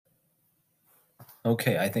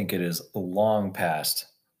Okay, I think it is long past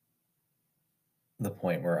the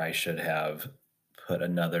point where I should have put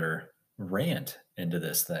another rant into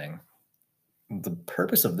this thing. The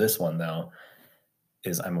purpose of this one, though,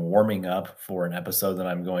 is I'm warming up for an episode that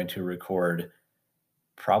I'm going to record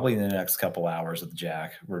probably in the next couple hours with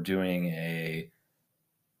Jack. We're doing a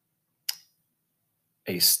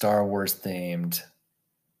Star Wars themed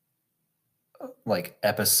like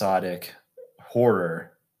episodic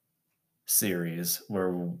horror series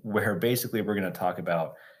where basically we're going to talk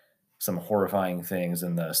about some horrifying things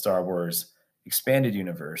in the Star Wars expanded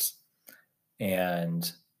universe.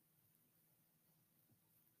 And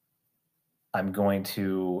I'm going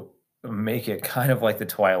to make it kind of like the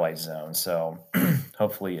Twilight Zone. So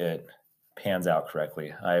hopefully it pans out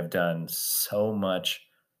correctly. I've done so much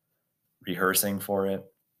rehearsing for it.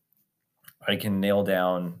 I can nail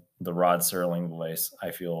down the Rod Serling voice,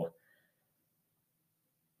 I feel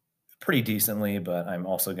pretty decently, but I'm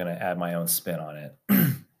also going to add my own spin on it.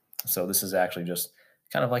 So this is actually just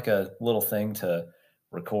kind of like a little thing to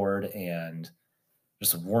record and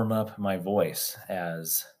just warm up my voice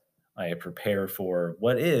as I prepare for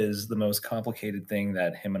what is the most complicated thing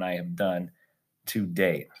that him and I have done to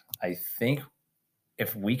date. I think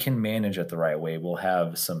if we can manage it the right way, we'll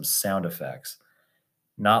have some sound effects.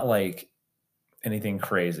 Not like anything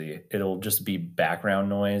crazy. It'll just be background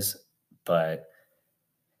noise, but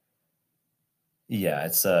yeah,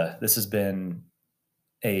 it's this has been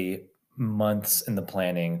a months in the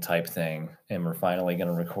planning type thing, and we're finally going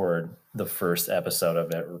to record the first episode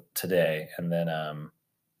of it today, and then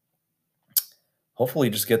hopefully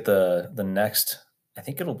just get the next. I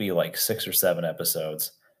think it'll be like 6 or 7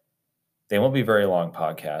 episodes. They won't be very long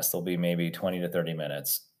podcasts. They'll be maybe 20 to 30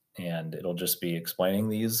 minutes, and it'll just be explaining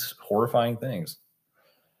these horrifying things.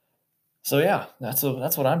 So yeah, that's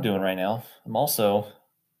what I'm doing right now. I'm also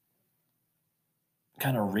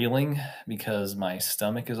kind of reeling because my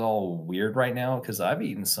stomach is all weird right now because I've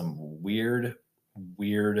eaten some weird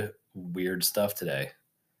stuff today.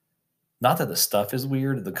 Not that the stuff is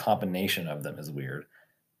weird, the combination of them is weird.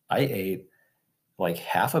 I ate like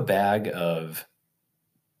half a bag of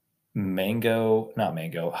habanero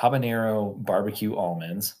barbecue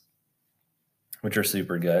almonds, which are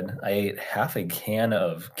super good. I ate half a can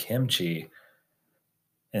of kimchi,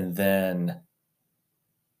 and then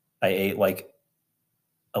I ate like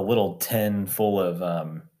a little tin full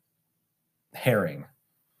of herring,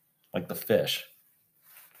 like the fish.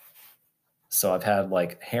 So I've had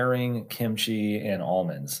like herring, kimchi, and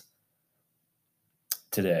almonds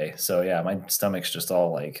today. So yeah, my stomach's just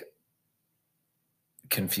all like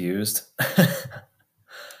confused.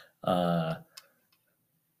 uh,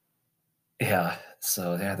 yeah.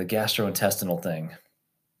 So yeah, the gastrointestinal thing.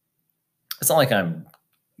 It's not like I'm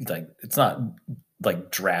like it's not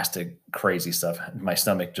like drastic crazy stuff. My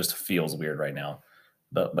stomach just feels weird right now,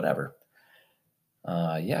 but whatever.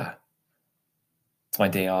 Yeah, it's my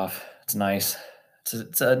day off. It's nice.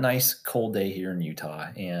 It's a nice cold day here in Utah,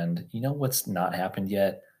 and you know what's not happened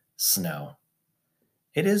yet? Snow.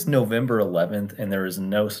 It is November 11th, and there is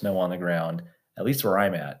no snow on the ground, at least where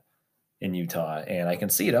I'm at in Utah, and I can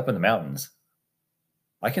see it up in the mountains.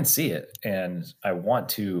 I can see it, and I want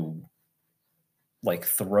to like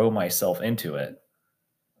throw myself into it,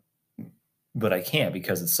 but I can't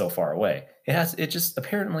because it's so far away. It just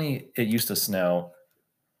apparently it used to snow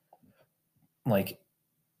like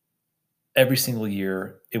every single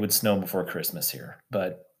year. It would snow before Christmas here,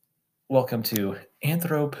 but welcome to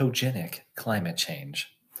anthropogenic climate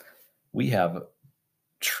change. We have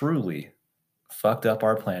truly fucked up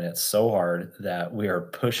our planet so hard that we are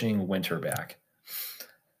pushing winter back.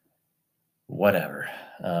 Whatever.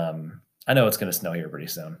 I know it's going to snow here pretty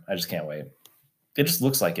soon. I just can't wait. It just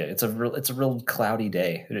looks like it. It's a real cloudy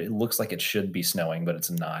day. It looks like it should be snowing, but it's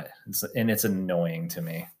not. It's annoying to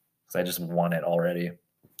me because I just want it already.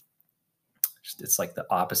 It's like the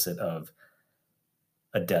opposite of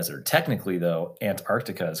a desert. Technically, though,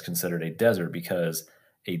 Antarctica is considered a desert because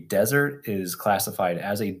a desert is classified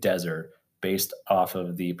as a desert based off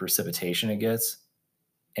of the precipitation it gets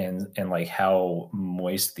and like how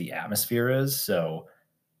moist the atmosphere is. So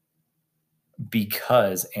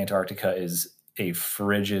because Antarctica is a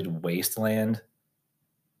frigid wasteland,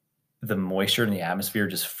 the moisture in the atmosphere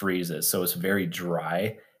just freezes. So it's very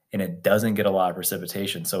dry and it doesn't get a lot of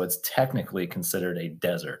precipitation. So it's technically considered a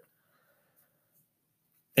desert.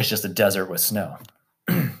 It's just a desert with snow.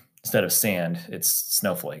 Instead of sand, it's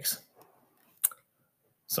snowflakes.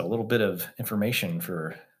 So a little bit of information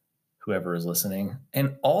for whoever is listening.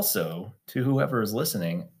 And also to whoever is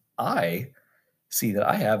listening, I see that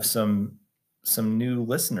I have some new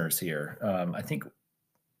listeners here. I think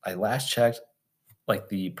I last checked, like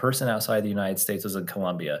the person outside the United States was in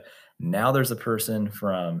Colombia. Now there's a person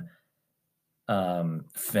from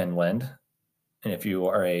Finland. And if you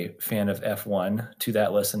are a fan of F1, to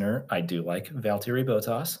that listener, I do like Valtteri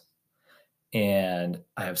Bottas. And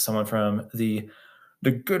I have someone from the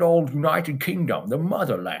good old United Kingdom, the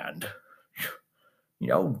motherland. You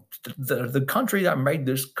know, the country that made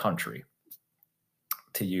this country.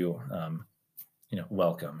 To you,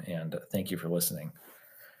 welcome and thank you for listening.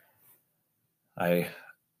 I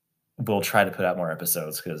will try to put out more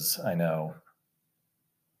episodes because I know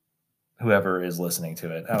whoever is listening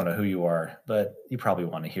to it, I don't know who you are, but you probably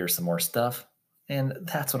want to hear some more stuff, and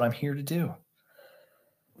that's what I'm here to do.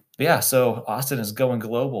 But yeah, so Austin is going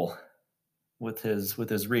global with his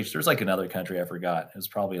reach. There's like another country I forgot. It was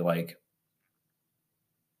probably like,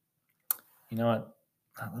 you know what?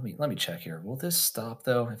 Let me check here. Will this stop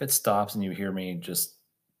though? If it stops and you hear me just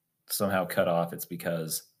somehow cut off, it's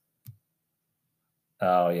because,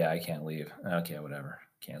 oh yeah, I can't leave. Okay, whatever.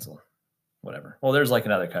 Cancel. Whatever. Well, there's like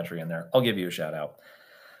another country in there. I'll give you a shout out.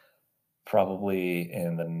 Probably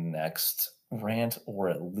in the next rant or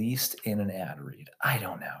at least in an ad read. I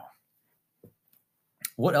don't know.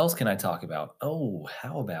 What else can I talk about? Oh,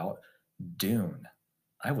 how about Dune?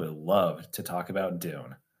 I would love to talk about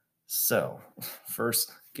Dune. So,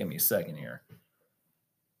 first, give me a second here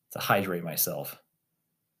to hydrate myself.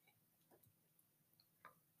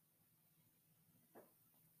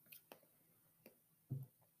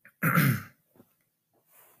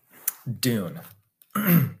 Dune.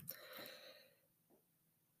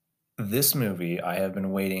 This movie I have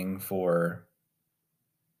been waiting for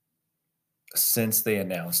since they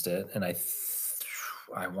announced it, and I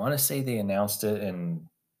want to say they announced it in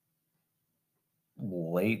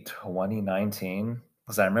late 2019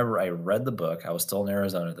 because I remember I read the book. I was still in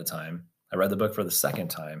Arizona at the time. I read the book for the second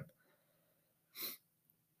time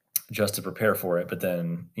just to prepare for it, but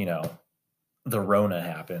then, the Rona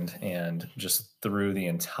happened and just threw the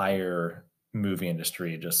entire movie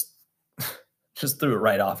industry just threw it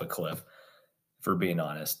right off a cliff, for being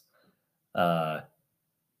honest. But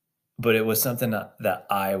it was something that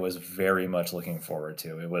I was very much looking forward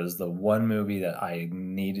to. It was the one movie that I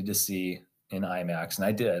needed to see in IMAX, and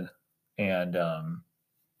I did. And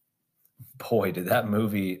boy, did that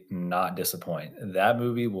movie not disappoint. That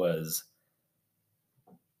movie was,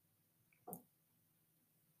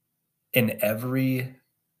 in every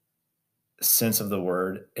sense of the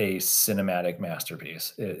word, a cinematic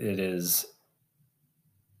masterpiece. It's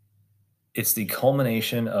the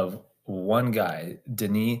culmination of one guy,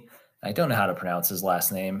 Denis. I don't know how to pronounce his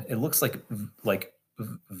last name. It looks like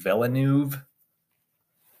Villeneuve,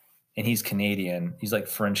 and he's Canadian. He's like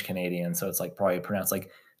French Canadian, so it's like probably pronounced like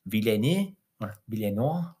Villeneuve or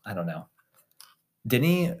Villeneuve. I don't know.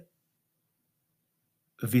 Denis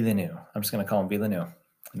Villeneuve. I'm just gonna call him Villeneuve,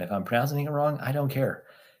 and if I'm pronouncing it wrong, I don't care.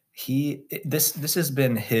 This has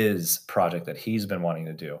been his project that he's been wanting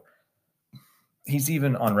to do. He's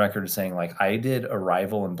even on record saying, like, I did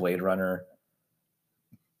Arrival and Blade Runner,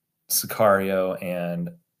 Sicario, and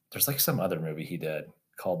there's like some other movie he did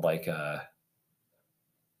called like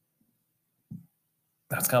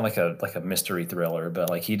that's kind of like a mystery thriller, but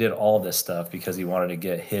like he did all this stuff because he wanted to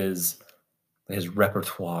get his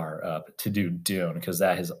repertoire up to do Dune, because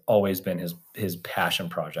that has always been his passion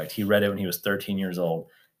project. He read it when he was 13 years old.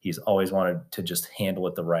 He's always wanted to just handle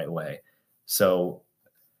it the right way. So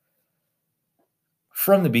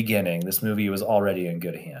from the beginning, this movie was already in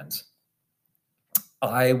good hands.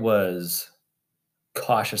 I was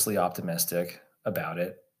cautiously optimistic about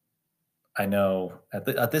it. I know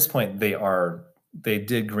at this point they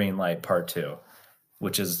did greenlight part 2,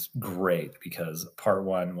 which is great because part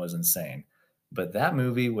 1 was insane. But that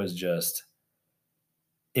movie was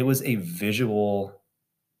it was a visual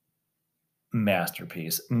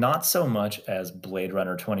masterpiece. Not so much as Blade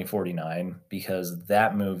Runner 2049, because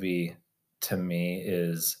that movie to me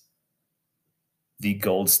is the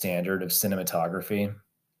gold standard of cinematography,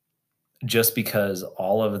 just because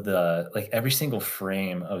all of every single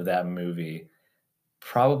frame of that movie,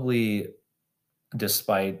 probably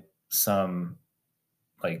despite some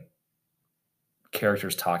like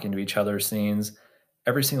characters talking to each other scenes,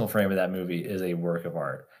 every single frame of that movie is a work of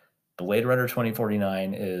art. Blade Runner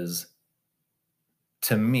 2049 is,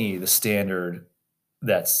 to me, the standard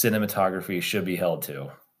that cinematography should be held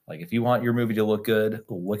to. Like, if you want your movie to look good,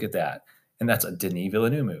 look at that. And that's a Denis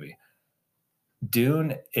Villeneuve movie.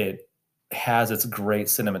 Dune, it has its great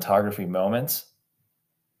cinematography moments.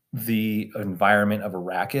 The environment of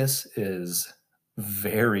Arrakis is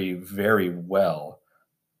very, very well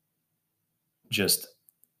just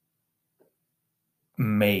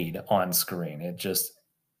made on screen.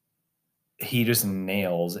 he just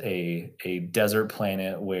nails a desert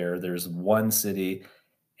planet where there's one city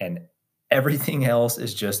and everything else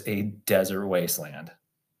is just a desert wasteland.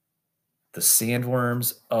 The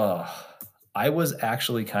sandworms, I was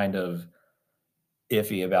actually kind of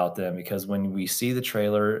iffy about them because when we see the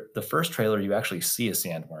trailer, the first trailer, you actually see a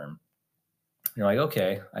sandworm. You're like,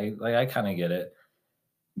 okay, I kind of get it.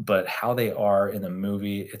 But how they are in the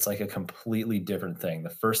movie, it's like a completely different thing. The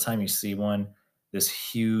first time you see one, this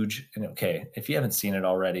huge, and okay, if you haven't seen it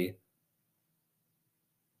already,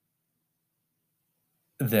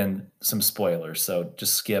 then some spoilers. So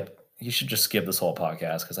just skip. You should just skip this whole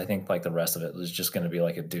podcast because I think like the rest of it is just going to be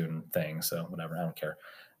like a Dune thing. So whatever, I don't care.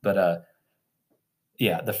 But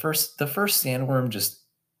yeah, the first sandworm just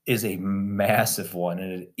is a massive one,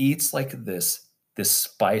 and it eats like this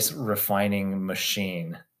spice refining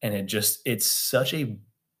machine, and it's such a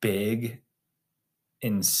big,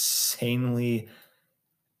 insanely,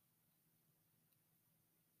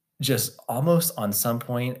 just almost on some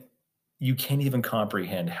point you can't even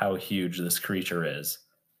comprehend how huge this creature is.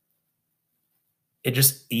 It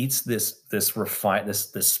just eats this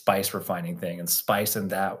spice refining thing, and spice in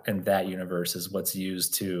that universe is what's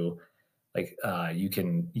used to like you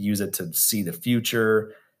can use it to see the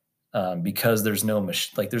future, because there's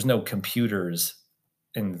no computers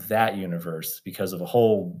in that universe because of a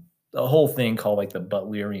whole thing called like the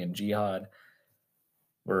Butlerian Jihad,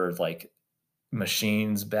 where like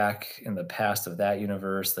machines back in the past of that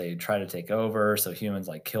universe they try to take over, so humans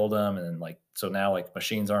like kill them, and then like so now like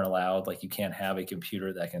machines aren't allowed, like you can't have a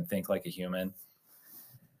computer that can think like a human.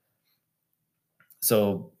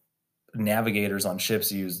 So navigators on ships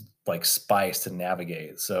use like spice to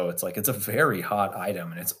navigate. So it's like it's a very hot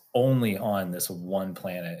item and it's only on this one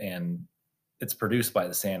planet and it's produced by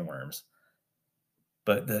the sandworms.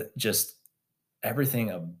 But the just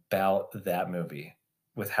everything about that movie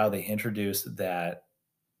with how they introduced that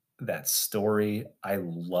story, I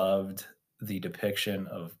loved the depiction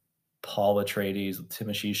of Paul Atreides,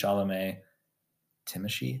 Timothy Chalamet,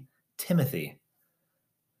 Timothy, Timothy.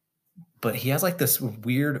 But he has like this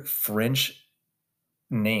weird French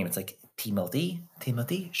name. It's like Timothy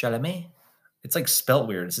Chalamet. It's like spelt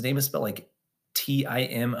weird. His name is spelled like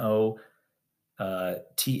Timo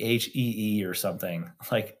Thee or something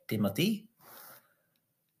like Timothy.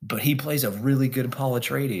 But he plays a really good Paul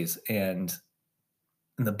Atreides, and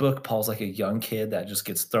in the book, Paul's like a young kid that just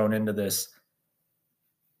gets thrown into this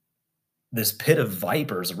pit of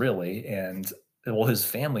vipers, really, and well, his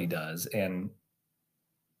family does, and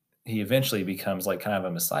he eventually becomes like kind of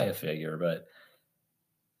a messiah figure. But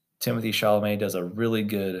Timothy Chalamet does a really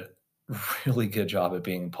good job at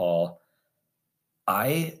being Paul.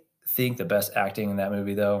 I think the best acting in that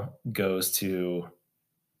movie, though, goes to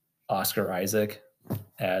Oscar Isaac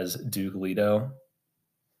as Duke Leto,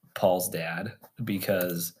 Paul's dad,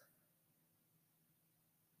 because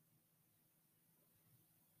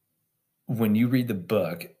when you read the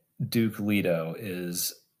book, Duke Leto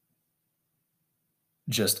is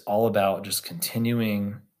just all about just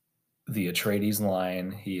continuing the Atreides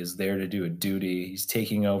line. He is there to do a duty. He's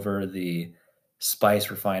taking over the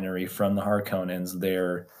spice refinery from the Harkonnens,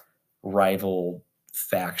 their rival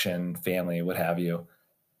faction, family, what have you.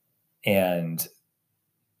 And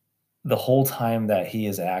the whole time that he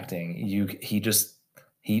is acting,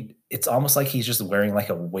 it's almost like he's just wearing like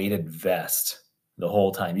a weighted vest the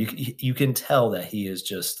whole time. You can tell that he is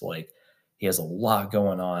just like he has a lot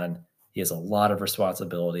going on. He has a lot of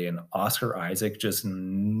responsibility, and Oscar Isaac just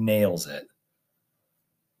nails it.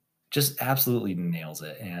 Just absolutely nails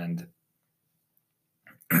it. And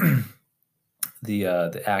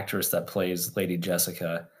the actress that plays Lady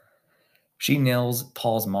Jessica, she nails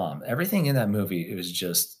Paul's mom. Everything in that movie is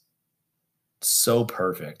just so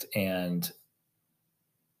perfect, and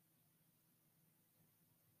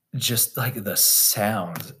just like the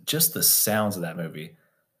sounds of that movie,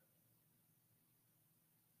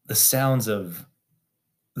 the sounds of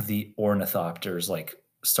the ornithopters like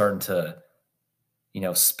starting to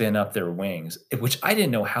spin up their wings, which I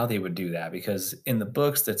didn't know how they would do that because in the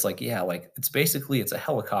books, it's like, yeah, like it's a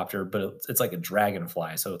helicopter, but it's like a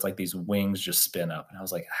dragonfly. So it's like these wings just spin up. And I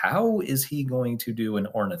was like, how is he going to do an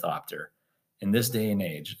ornithopter in this day and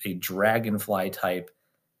age, a dragonfly type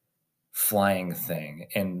flying thing?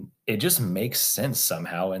 And it just makes sense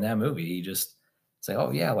somehow in that movie. It's like,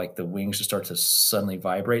 oh yeah, like the wings just start to suddenly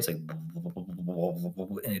vibrate. It's like,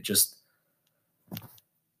 and it just,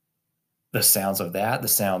 the sounds of that, the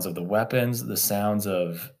sounds of the weapons, the sounds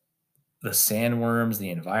of the sandworms,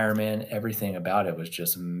 the environment, everything about it was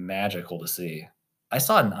just magical to see. I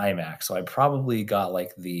saw it in IMAX, so I probably got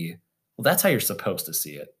like well, that's how you're supposed to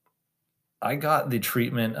see it. I got the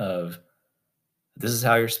treatment of This is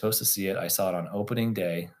how you're supposed to see it. I saw it on opening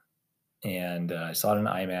day, and I saw it in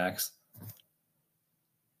IMAX.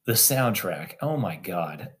 The soundtrack, oh my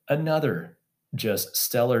god, another just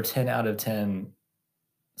stellar 10 out of 10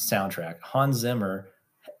 soundtrack. Hans Zimmer,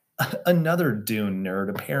 another Dune nerd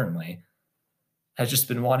apparently, has just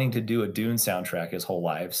been wanting to do a Dune soundtrack his whole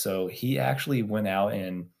life. So he actually went out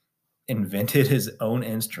and invented his own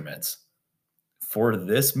instruments for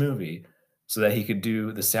this movie so that he could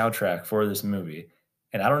do the soundtrack for this movie.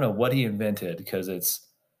 And I don't know what he invented because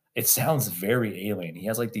it sounds very alien. He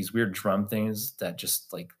has like these weird drum things that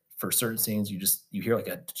just like for certain scenes you hear like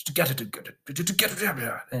a and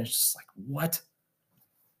it's just like what?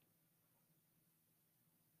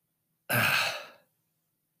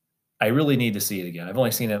 I really need to see it again. I've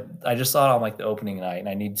only seen it. I just saw it on like the opening night, and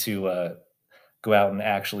I need to go out and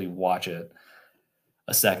actually watch it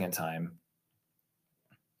a second time.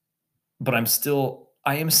 But I am still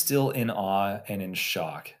in awe and in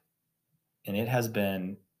shock. And it has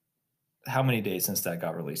been how many days since that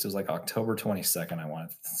got released? It was like October 22nd. I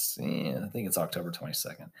want to see. I think it's October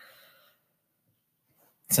 22nd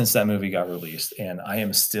since that movie got released. And I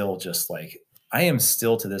am still just like, I am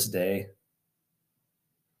still to this day,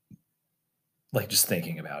 like just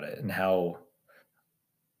thinking about it and how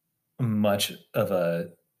much of a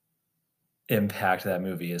impact that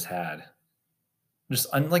movie has had. Just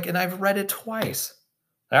unlike, and I've read it twice.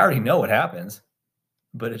 I already know what happens,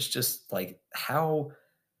 but it's just like how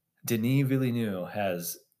Denis Villeneuve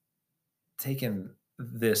has taken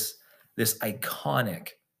this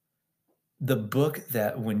iconic, the book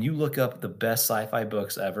that when you look up the best sci-fi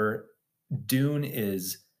books ever, Dune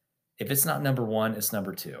is, if it's not number one, it's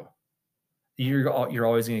number two. You're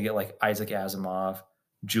always going to get like Isaac Asimov,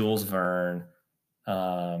 Jules Verne,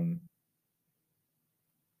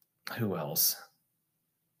 who else?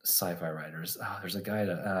 Sci-fi writers. Oh, there's a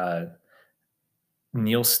guy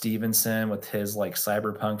Neil Stevenson with his like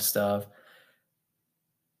cyberpunk stuff.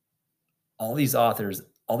 All these authors,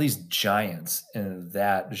 all these giants in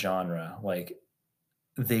that genre, like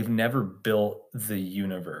they've never built the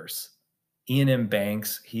universe. Ian M.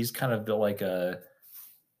 Banks, he's kind of built like a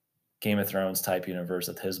Game of Thrones type universe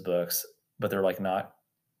with his books, but they're like not,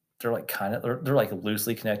 they're like kind of, they're like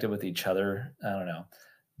loosely connected with each other. I don't know.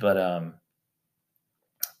 But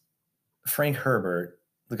Frank Herbert,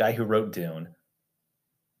 the guy who wrote Dune,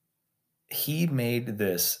 he made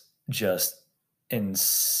this just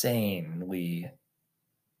insanely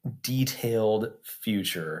detailed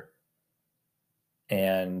future,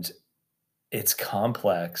 and it's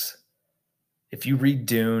complex. If you read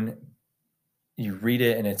Dune, you read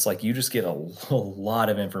it and it's like you just get a lot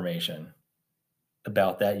of information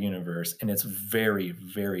about that universe, and it's very,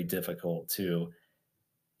 very difficult to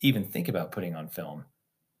even think about putting on film.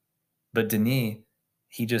 But Denis,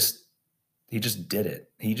 he just did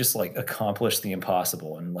it. He just like accomplished the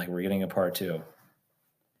impossible, and like we're getting a part two.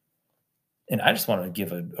 And I just want to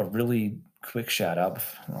give a really quick shout out.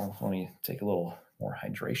 Let me take a little more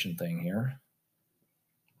hydration thing here.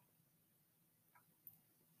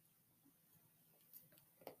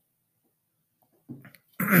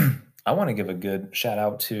 I want to give a good shout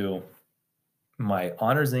out to my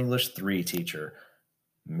Honors English 3 teacher,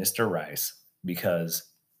 Mr. Rice, because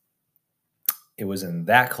it was in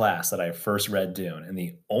that class that I first read Dune. And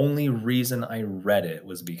the only reason I read it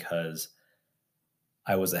was because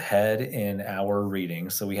I was ahead in our reading.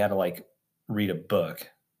 So we had to like read a book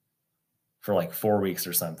for like 4 weeks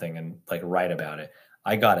or something and like write about it.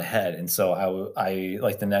 I got ahead. And so I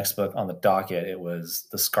like the next book on the docket, it was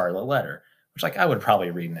The Scarlet Letter, which like I would probably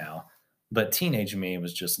read now. But teenage me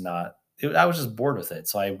was just not, I was just bored with it.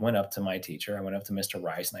 So I went up to my teacher, I went up to Mr.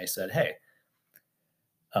 Rice, and I said, hey,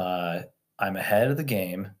 I'm ahead of the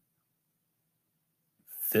game.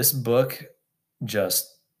 This book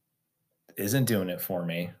just isn't doing it for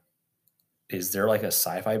me. Is there like a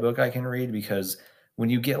sci-fi book I can read? Because when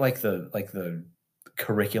you get like the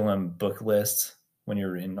curriculum book lists when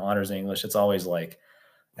you're in honors English, it's always like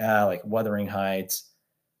Wuthering Heights,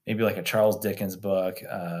 maybe like a Charles Dickens book,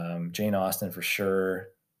 Jane Austen for sure,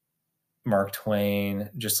 Mark Twain,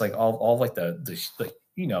 just like all like the like,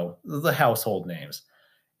 you know, the household names.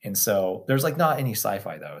 And so there's like not any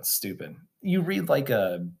sci-fi though. It's stupid. You read like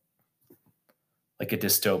a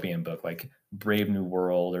dystopian book like Brave New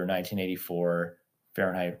World or 1984,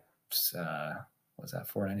 Fahrenheit, was that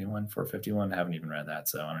 491, 451? I haven't even read that,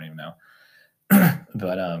 so I don't even know.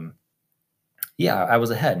 But yeah, I was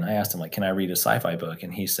ahead and I asked him like, can I read a sci-fi book?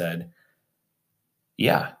 And he said,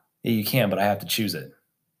 yeah, you can, but I have to choose it.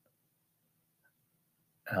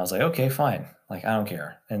 And I was like, okay, fine. Like, I don't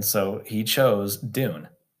care. And so he chose Dune.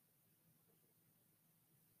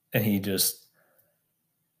 And he just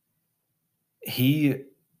he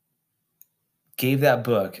gave that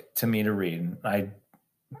book to me to read. I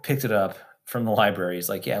picked it up from the library. He's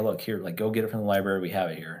like, yeah, look here, like, go get it from the library. We have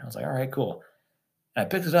it here. I was like, all right, cool. And I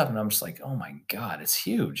picked it up and I'm just like, oh my God, it's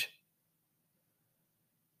huge.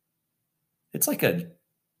 It's like a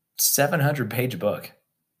 700-page book.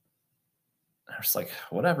 I was like,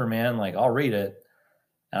 whatever, man, like, I'll read it.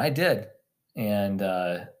 And I did. And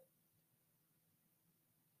I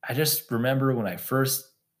just remember when I first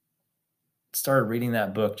started reading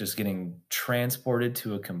that book, just getting transported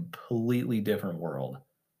to a completely different world.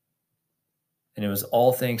 And it was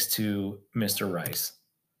all thanks to Mr. Rice,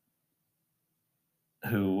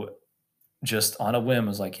 who just on a whim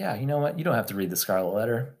was like, yeah, you know what? You don't have to read The Scarlet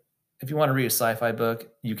Letter. If you want to read a sci-fi book,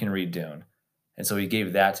 you can read Dune. And so he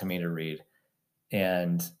gave that to me to read.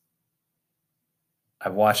 And I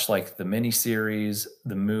watched like the miniseries,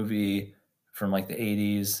 the movie from like the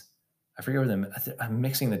 80s. I forget where I'm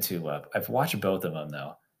mixing the two up. I've watched both of them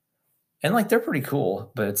though. And like they're pretty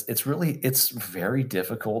cool, but it's very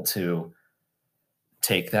difficult to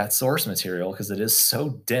take that source material because it is so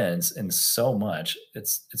dense and so much.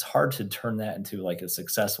 It's hard to turn that into like a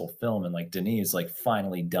successful film. And like Denis like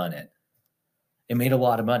finally done it. It made a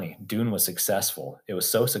lot of money. Dune was successful. It was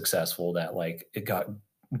so successful that like it got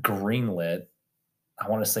greenlit. I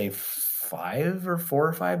want to say 4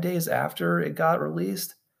 or 5 days after it got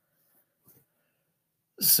released.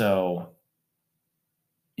 So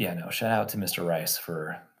yeah, no, shout out to Mr. Rice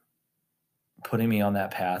for putting me on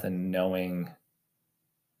that path and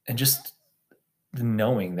just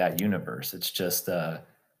knowing that universe. It's just I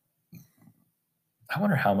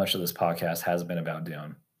wonder how much of this podcast has been about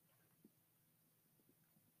Dune.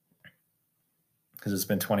 Because it's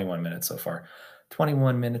been 21 minutes so far.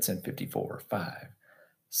 21 minutes and 54, 5,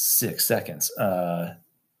 6 seconds. Yeah,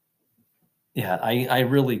 I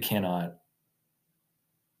really cannot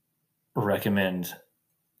recommend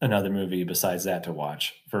another movie besides that to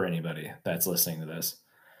watch for anybody that's listening to this.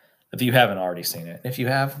 If you haven't already seen it. If you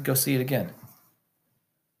have, go see it again.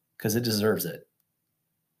 Because it deserves it.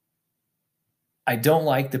 I don't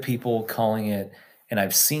like the people calling it, and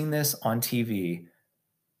I've seen this on TV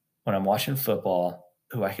when I'm watching football.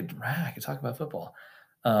 Ooh, I could talk about football.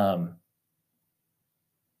 I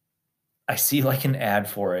see like an ad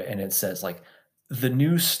for it, and it says like the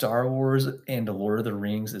new Star Wars and Lord of the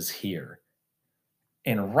Rings is here.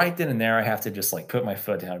 And right then and there, I have to just like put my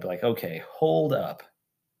foot down and be like, okay, hold up.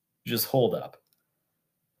 Just hold up.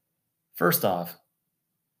 First off,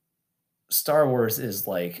 Star Wars is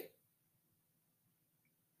like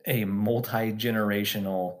a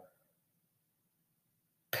multi-generational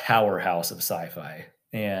powerhouse of sci-fi.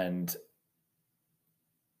 And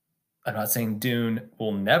I'm not saying Dune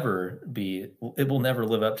will never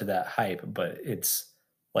live up to that hype, but it's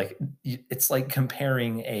like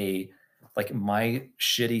comparing like my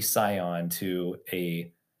shitty Scion to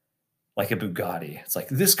a Bugatti. It's like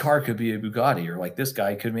this car could be a Bugatti, or like this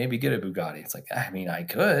guy could maybe get a Bugatti. It's like, I mean, I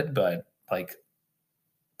could, but like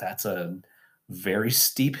that's a very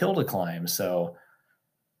steep hill to climb. So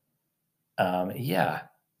yeah.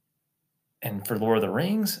 And for Lord of the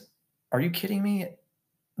Rings, are you kidding me?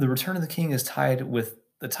 The Return of the King is tied with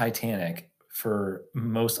the Titanic for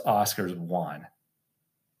most Oscars won.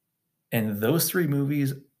 And those 3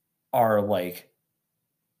 movies are like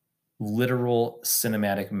literal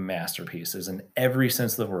cinematic masterpieces in every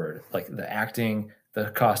sense of the word. Like the acting, the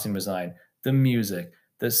costume design, the music,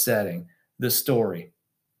 the setting, the story,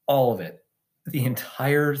 all of it. The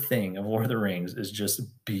entire thing of Lord of the Rings is just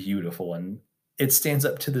beautiful, and it stands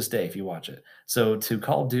up to this day if you watch it. So to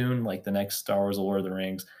call Dune like the next Star Wars Lord of the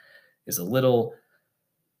Rings is a little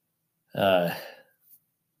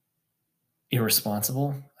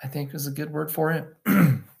irresponsible, I think is a good word for it.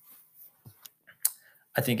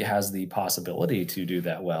 I think it has the possibility to do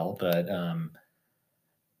that well, but I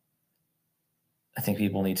think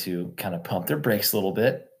people need to kind of pump their brakes a little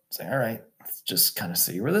bit. Say, all right, let's just kind of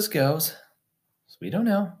see where this goes. So we don't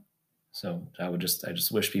know. So I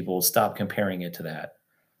just wish people would stop comparing it to that.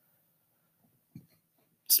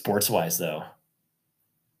 Sports-wise, though,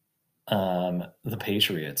 the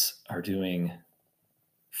Patriots are doing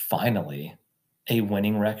finally a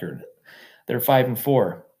winning record. They're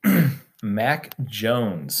 5-4. Mac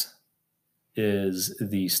Jones is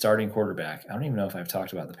the starting quarterback. I don't even know if I've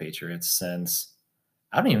talked about the Patriots since.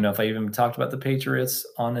 I don't even know if I even talked about the Patriots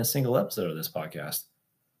on a single episode of this podcast.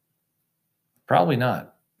 Probably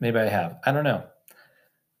not. Maybe I have. I don't know.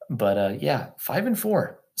 But yeah,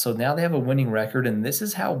 5-4. So now they have a winning record, and this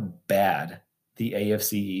is how bad the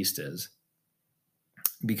AFC East is.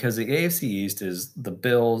 Because the AFC East is the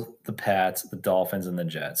Bills, the Pats, the Dolphins, and the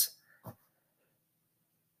Jets.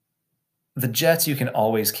 The Jets, you can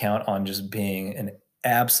always count on just being an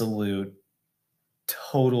absolute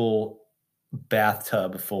total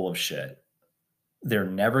bathtub full of shit. They're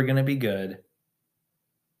never going to be good.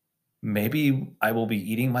 Maybe I will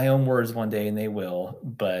be eating my own words one day and they will,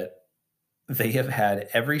 but they have had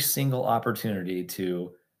every single opportunity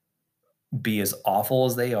to be as awful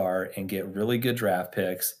as they are and get really good draft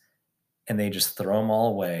picks, and they just throw them all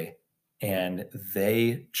away, and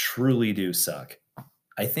they truly do suck.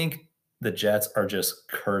 I think the Jets are just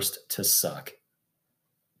cursed to suck.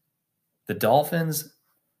 The Dolphins,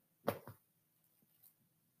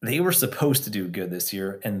 they were supposed to do good this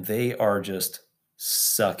year, and they are just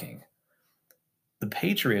sucking. The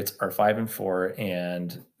Patriots are 5-4,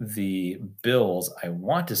 and the Bills, I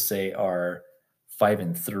want to say, are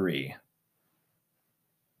 5-3.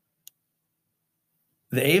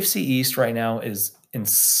 The AFC East right now is in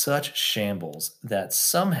such shambles that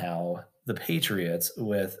somehow the Patriots,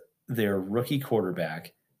 with their rookie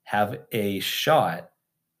quarterback, have a shot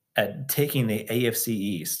at taking the AFC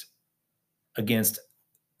East against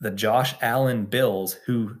the Josh Allen Bills,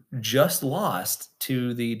 who just lost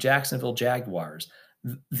to the Jacksonville Jaguars.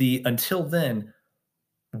 Until then,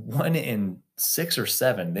 1-6 or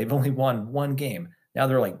 7. They've only won one game. Now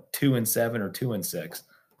they're like 2-7 or 2-6.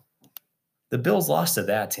 The Bills lost to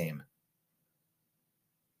that team.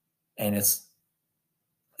 And it's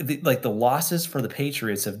like the losses for the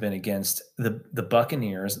Patriots have been against the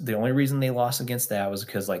Buccaneers. The only reason they lost against that was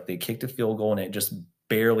because like they kicked a field goal and it just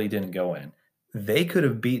barely didn't go in. They could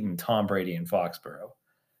have beaten Tom Brady in Foxborough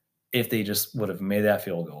if they just would have made that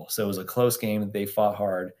field goal. So it was a close game. They fought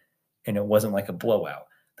hard, and it wasn't like a blowout.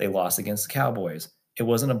 They lost against the Cowboys. It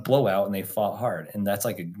wasn't a blowout, and they fought hard. And that's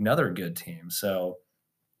like another good team. So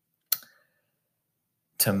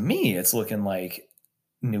to me, it's looking like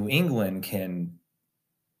New England can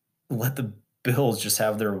let the Bills just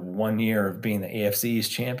have their 1 year of being the AFC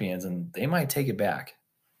East champions, and they might take it back.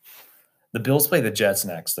 The Bills play the Jets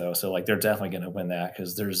next, though, so like they're definitely going to win that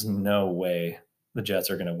because there's no way the Jets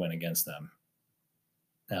are going to win against them.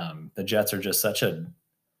 The Jets are just such a,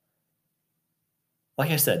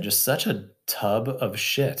 like I said, just such a tub of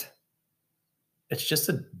shit. It's just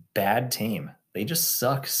a bad team. They just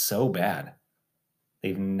suck so bad.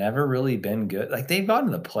 They've never really been good. Like they've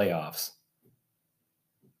gotten to the playoffs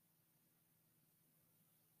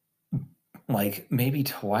like maybe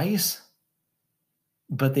twice,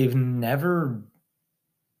 but they've never,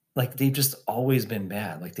 like they've just always been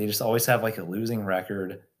bad. Like they just always have like a losing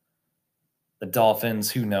record. The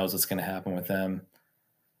Dolphins, who knows what's going to happen with them.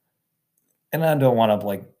 And I don't want to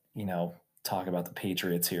like, talk about the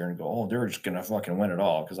Patriots here and go, oh, they're just going to fucking win it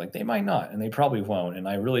all. Cause like they might not, and they probably won't. And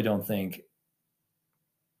I really don't think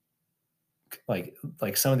like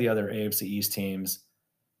some of the other AFC East teams,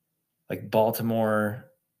 like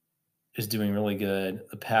Baltimore is doing really good.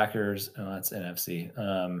 The Packers, oh, that's NFC.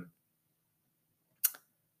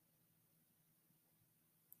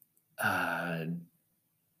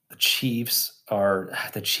 The Chiefs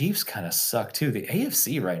kind of suck too. The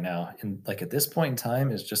AFC right now, and like at this point in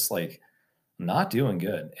time, is just like not doing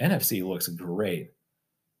good. NFC looks great.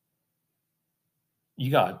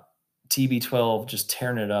 You got TB12 just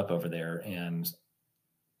tearing it up over there, and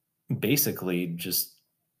basically just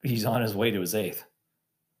he's on his way to his eighth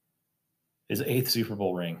Super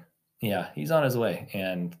Bowl ring. Yeah, he's on his way.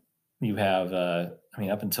 And you have,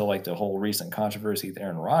 up until like the whole recent controversy with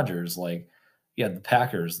Aaron Rodgers, like you had the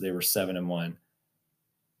Packers, they were 7-1,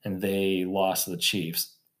 and they lost to the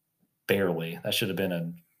Chiefs barely. That should have been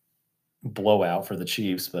a blowout for the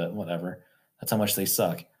Chiefs, but whatever. That's how much they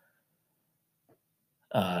suck.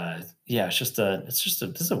 Yeah, this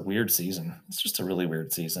is a weird season. It's just a really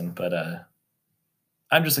weird season, but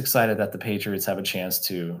I'm just excited that the Patriots have a chance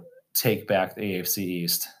to take back the AFC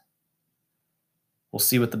East. We'll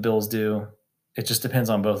see what the Bills do. It just depends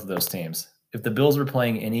on both of those teams. If the Bills were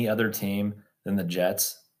playing any other team than the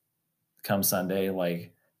Jets come Sunday,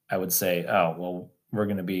 like I would say, oh, well, we're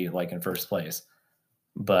going to be like in first place.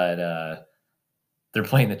 But they're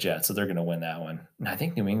playing the Jets, so they're going to win that one. And I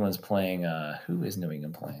think New England's playing who is New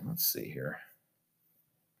England playing? Let's see here.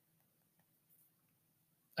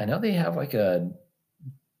 I know they have like a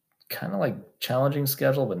kind of like challenging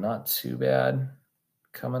schedule, but not too bad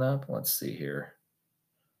coming up. Let's see here.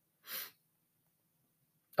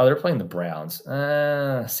 Oh, they're playing the Browns.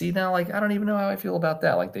 See now, like I don't even know how I feel about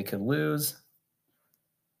that. Like they could lose.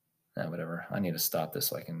 Whatever. I need to stop this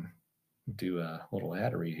so I can do a little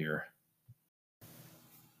ad read here.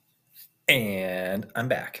 And I'm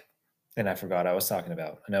back. And I forgot I was talking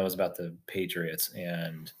about. I know it was about the Patriots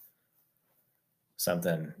and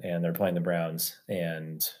something, and they're playing the Browns,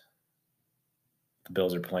 and The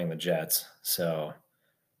Bills are playing the Jets. So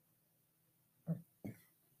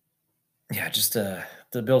yeah, just the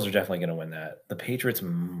Bills are definitely going to win that. The Patriots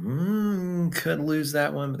could lose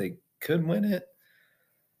that one, but they could win it.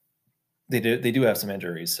 They do have some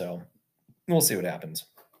injuries, so we'll see what happens.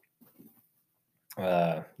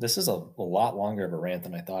 This is a lot longer of a rant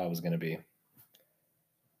than I thought it was going to be.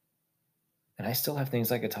 And I still have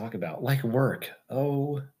things I could talk about, like work.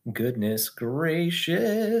 Oh, goodness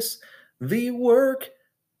gracious. The work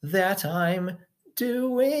that I'm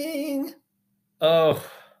doing. Oh,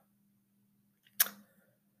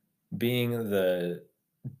 being the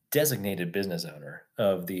designated business owner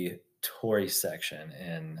of the toy section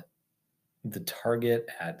in the Target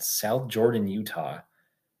at South Jordan, Utah,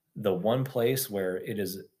 the one place where it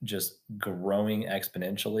is just growing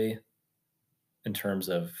exponentially in terms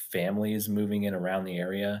of families moving in around the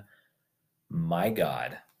area. My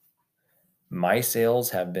God, my sales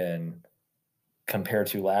have been, compared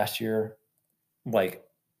to last year, like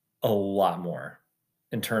a lot more.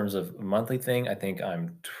 In terms of monthly thing, I think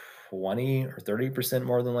I'm 20 or 30%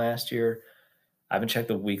 more than last year. I haven't checked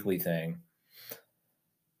the weekly thing.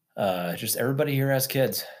 Just everybody here has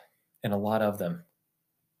kids, and a lot of them.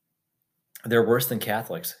 They're worse than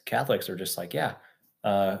Catholics. Catholics are just like, yeah,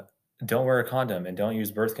 uh, don't wear a condom and don't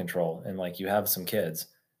use birth control, and like you have some kids.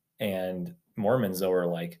 And Mormons though are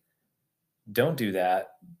like, don't do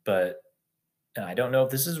that, but and I don't know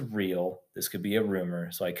if this is real. This could be a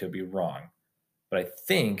rumor, so I could be wrong. But I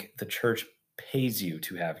think the church pays you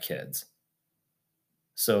to have kids.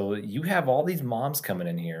 So you have all these moms coming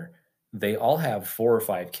in here. They all have 4 or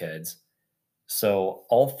 5 kids. So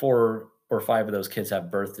all 4 or 5 of those kids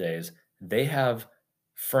have birthdays. They have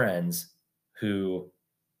friends who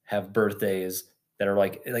have birthdays that are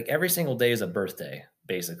like every single day is a birthday,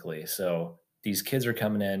 basically. So these kids are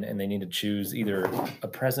coming in and they need to choose either a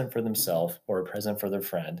present for themselves or a present for their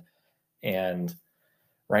friend. And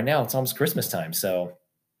right now it's almost Christmas time. So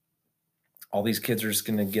all these kids are just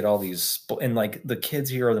going to get all these, and like the kids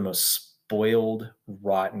here are the most spoiled,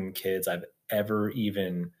 rotten kids I've ever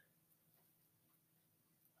even.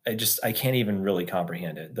 I can't even really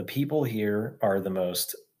comprehend it. The people here are the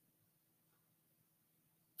most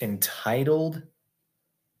entitled.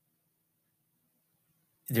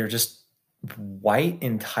 They're just white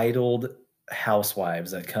entitled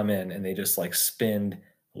housewives that come in and they just like spend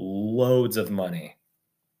loads of money,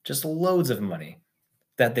 just loads of money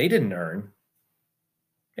that they didn't earn.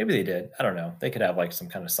 Maybe they did. I don't know. They could have like some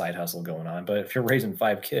kind of side hustle going on. But if you're raising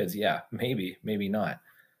 5 kids, yeah, maybe not.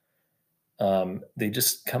 They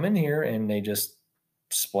just come in here and they just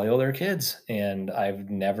spoil their kids. And I've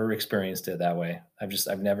never experienced it that way.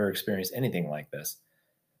 I've never experienced anything like this.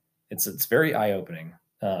 It's very eye opening.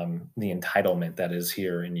 The entitlement that is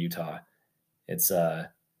here in Utah. It's there's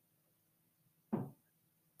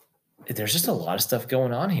just a lot of stuff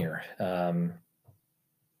going on here.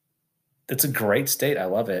 It's a great state. I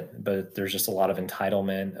love it, but there's just a lot of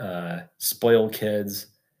entitlement, spoiled kids.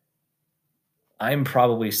 I'm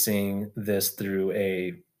probably seeing this through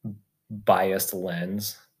a biased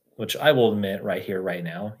lens, which I will admit right here, right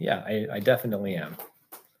now. Yeah, I definitely am.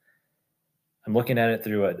 I'm looking at it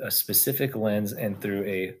through a specific lens and through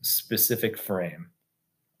a specific frame.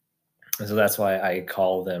 And so that's why I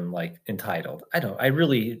call them like entitled. I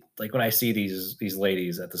really like when I see these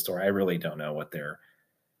ladies at the store, I really don't know what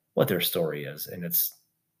their story is. And it's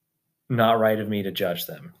not right of me to judge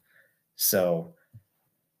them. So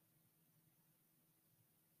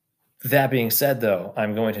that being said, though,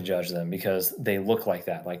 I'm going to judge them because they look like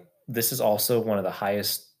that. Like this is also one of the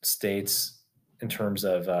highest states in terms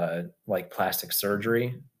of like plastic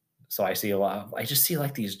surgery. So I see a lot. I just see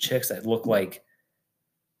like these chicks that look like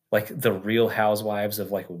the Real Housewives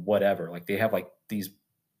of like whatever. Like they have like these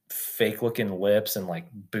fake looking lips and like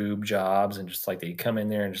boob jobs, and just like they come in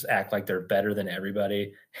there and just act like they're better than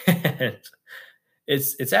everybody. And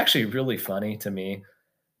it's actually really funny to me.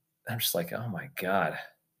 I'm just like, oh my God.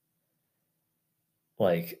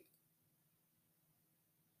 Like,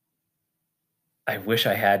 I wish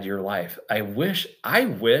I had your life. I wish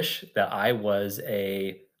that I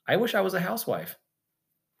wish I was a housewife.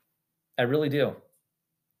 I really do.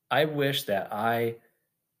 I wish that I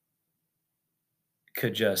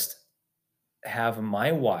could just have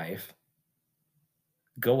my wife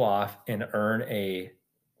go off and earn a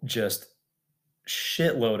just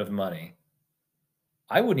shitload of money.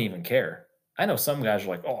 I wouldn't even care. I know some guys are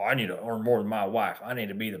like, "Oh, I need to earn more than my wife. I need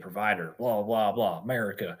to be the provider." Blah blah blah.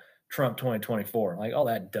 America, Trump 2024, like all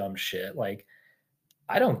that dumb shit. Like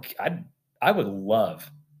I don't. I would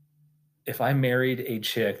love if I married a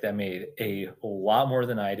chick that made a lot more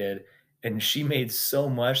than I did, And she made so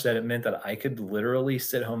much that it meant that I could literally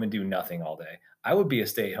sit home and do nothing all day. I would be a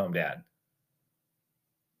stay-at-home dad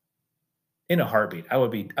in a heartbeat. I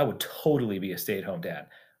would totally be a stay-at-home dad.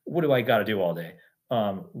 What do I gotta do all day?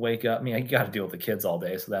 Wake up. I mean, I gotta deal with the kids all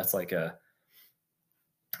day, so that's like a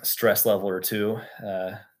stress level or two.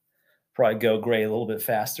 Probably go gray a little bit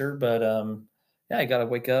faster, but yeah, I gotta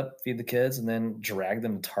wake up, feed the kids, and then drag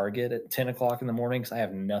them to Target at 10 o'clock in the morning because I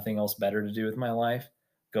have nothing else better to do with my life.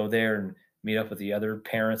 Go there and meet up with the other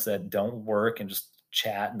parents that don't work and just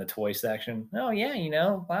chat in the toy section. Oh yeah,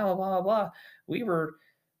 blah blah blah blah. We were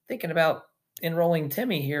thinking about enrolling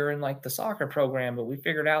Timmy here in like the soccer program, but we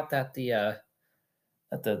figured out that the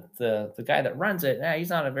guy that runs it, he's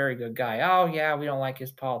not a very good guy. Oh yeah, we don't like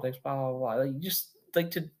his politics. Blah blah blah. You just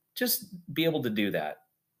like to just be able to do that.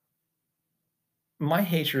 My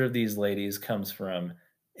hatred of these ladies comes from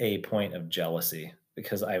a point of jealousy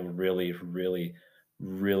because I really, really,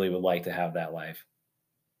 really would like to have that life.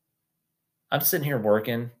 I'm sitting here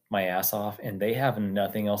working my ass off and they have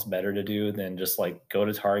nothing else better to do than just like go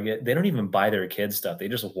to Target. They don't even buy their kids stuff. They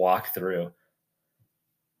just walk through.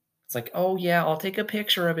 It's like, oh yeah, I'll take a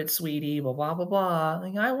picture of it, sweetie. Blah blah blah blah.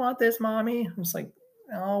 Like, I want this, mommy. I'm just like,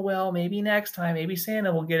 oh well, maybe next time. Maybe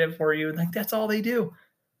Santa will get it for you. Like that's all they do.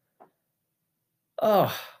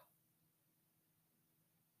 Oh,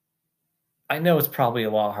 I know it's probably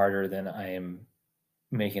a lot harder than I am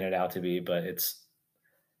making it out to be, but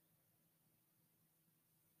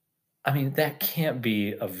I mean, that can't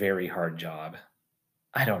be a very hard job.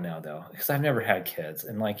 I don't know though, because I've never had kids.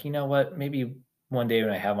 And like, you know what? Maybe one day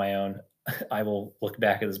when I have my own, I will look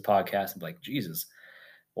back at this podcast and be like, Jesus,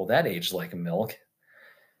 well, that aged like milk.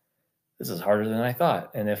 This is harder than I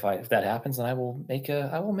thought. And if that happens, then I will make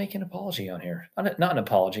an apology on here. Not an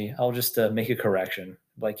apology. I'll just make a correction.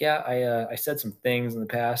 Like, yeah, I said some things in the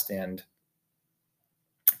past and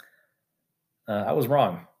I was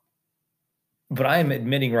wrong. But I am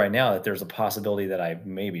admitting right now that there's a possibility that I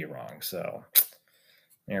may be wrong. So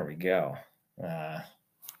there we go.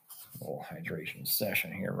 Little hydration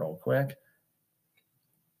session here, real quick.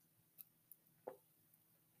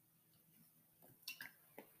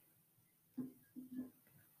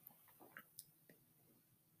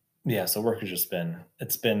 Yeah, so work has just been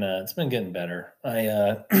it's been getting better.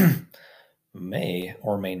 I may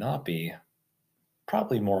or may not be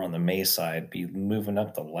probably more on the May side be moving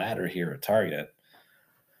up the ladder here at Target.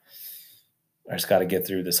 I just got to get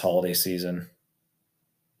through this holiday season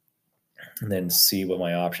and then see what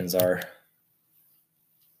my options are.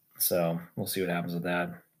 So we'll see what happens with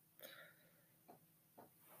that.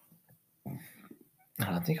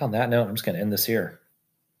 I think on that note, I'm just going to end this here.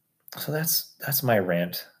 So that's my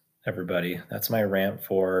rant, everybody. That's my rant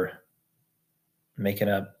for making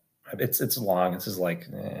up. It's long. This is like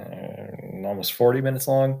almost 40 minutes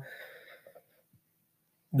long.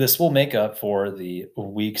 This will make up for the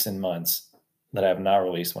weeks and months that I have not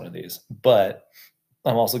released one of these. But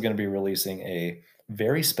I'm also going to be releasing a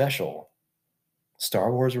very special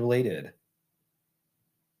Star Wars related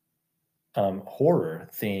horror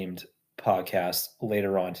themed podcast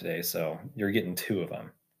later on today. So you're getting two of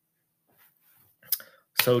them.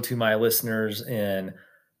 So to my listeners in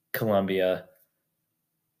Colombia,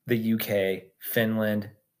 the UK, Finland,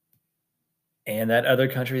 and that other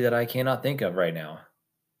country that I cannot think of right now,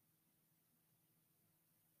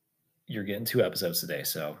 you're getting two episodes today.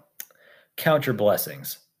 So count your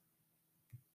blessings.